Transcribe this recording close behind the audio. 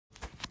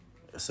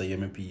So yeah,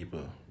 my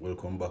people,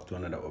 welcome back to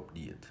another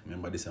update.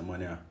 Remember this man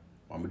here,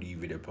 I'm do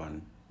video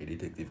upon a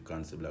detective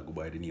constable I go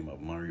by the name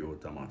of Mario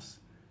Thomas.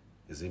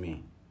 You see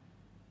me?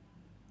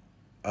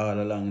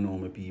 All along now,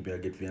 my people, I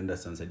get to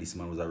understand that this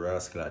man was a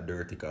rascal, a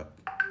dirty cop.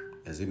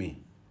 You see me?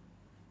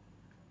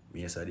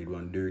 Me yes, I did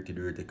one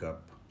dirty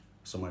cop.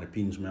 Somebody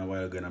pinched me a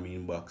while ago in my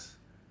inbox.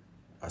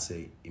 I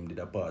say, him did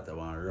a part of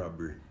one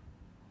robbery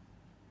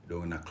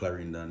down in a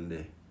Clarendon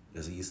there.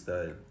 You see his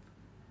style?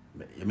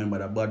 You remember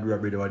that bad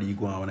robbery that he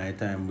go on one night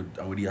time with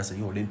the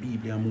saying, yo, them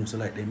people move so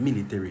like they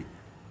military,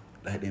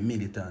 like they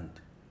militant.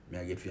 Me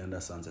I get to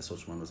understand that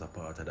such man was a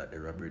part of that the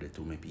robbery they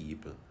to my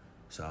people.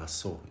 So I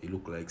saw it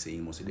look like say he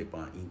must be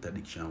on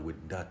interdiction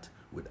with that,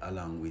 with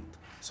along with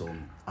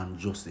some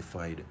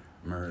unjustified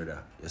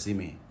murder. You see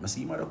me? I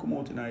see him come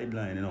out in a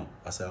headline, you know.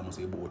 I say I must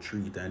say about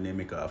 3 times they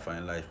make her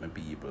find life, my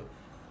people.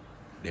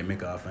 They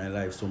make her find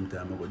life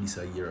sometime I go this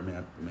a year.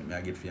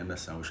 I get to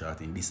understand how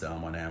shot in this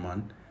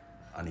man.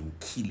 And then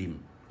kill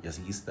him. You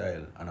see his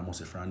style. And I must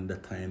say from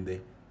that time there.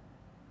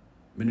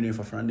 I don't know if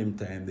from them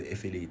time the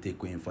FLA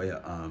take away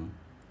firearm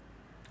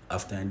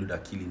after I do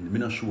that killing. I'm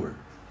not sure.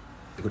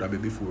 It could have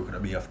been before, it could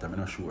have been after, I'm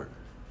not sure.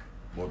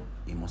 But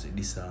he must say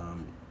this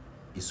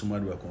is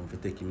somebody who come to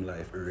take him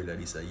life earlier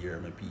this a year,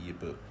 my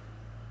people.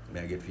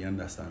 I get to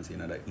understand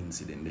saying that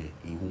incident there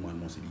in human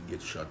must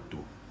get shot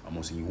too. I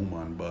must in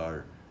human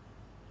bar.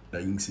 The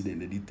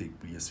incident that did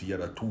take place. We had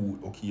a 2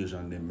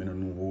 occasions then I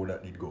don't know how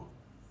that did go.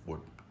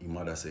 But his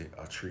mother say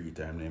a 3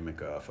 times they make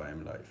her for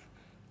him life.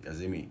 You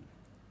see me?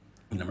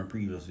 In my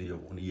previous video,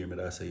 when you hear me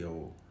that say,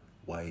 yo,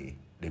 why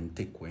them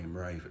take away him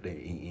rifle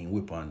in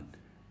weapon.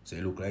 So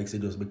it look like say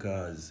just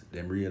because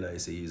them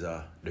realize say he's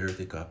a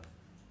dirty cop.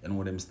 You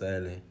know them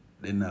style,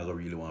 they not gonna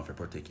really want to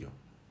protect you.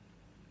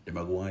 Them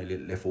a go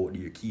on left out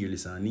there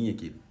careless and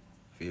naked.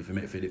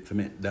 For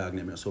make dog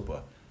name your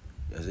supper.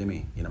 You see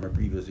me? In my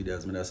previous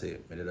videos, I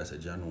say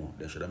Jano,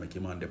 they should have make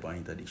him on the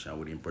interdiction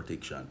with him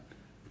protection.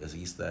 You see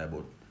his style,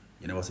 but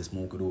you never say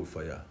smoke without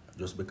fire.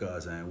 Just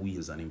because I'm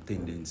wheels and him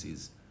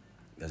tendencies.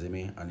 You see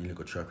me? And he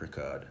look a track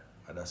record.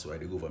 And that's why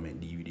the government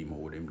deal with him,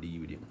 how them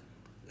deal with him.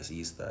 You see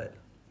his style.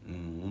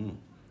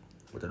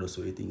 But I just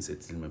saw the thing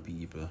set still my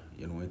people.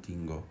 You know what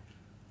thing go.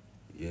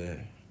 Yeah.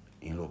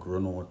 In look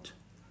run out.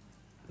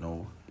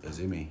 Now, you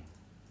see me?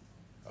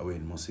 I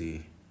must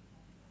say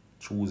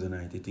Tuesday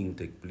night the thing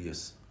take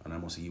place. And I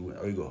must see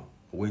how you go.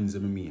 Wednesday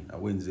I mean. A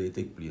Wednesday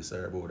take place.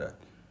 Sorry about that.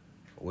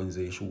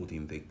 Wednesday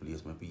shooting take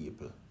place, my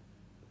people.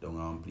 Down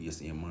on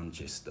place in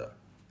Manchester.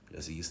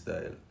 You see his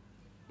style.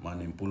 Man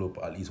him pull up,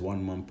 at least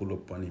one man pull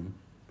up on him.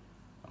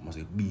 I must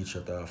say beat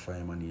shot off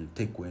him and he'll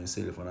take away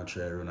himself and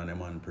try run and the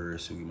man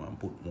pursue him and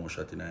put more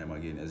shot in him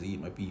again. You see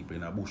my people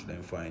in a bush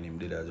then find him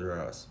dead as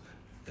grass.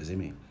 You see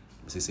me?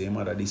 I see same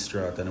other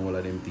distraught and all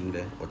of them things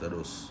there, but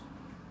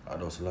I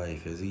just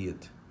life, you see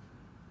it?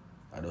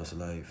 I just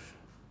life.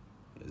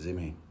 You see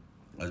me?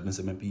 As I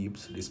say my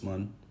peeps, this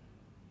man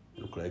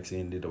look like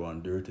saying they don't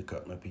want dirty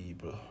cut my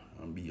people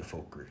and be a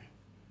fuckery.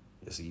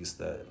 You see his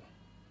style.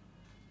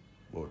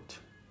 But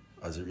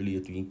as it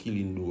relates to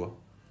killing though,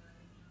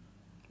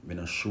 I'm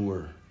not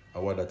sure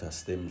how that has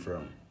stemmed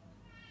from.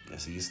 You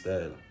see his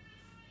style.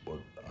 But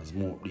as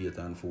more update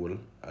unfold,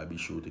 I'll be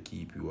sure to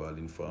keep you all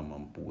informed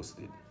and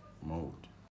posted. I'm out.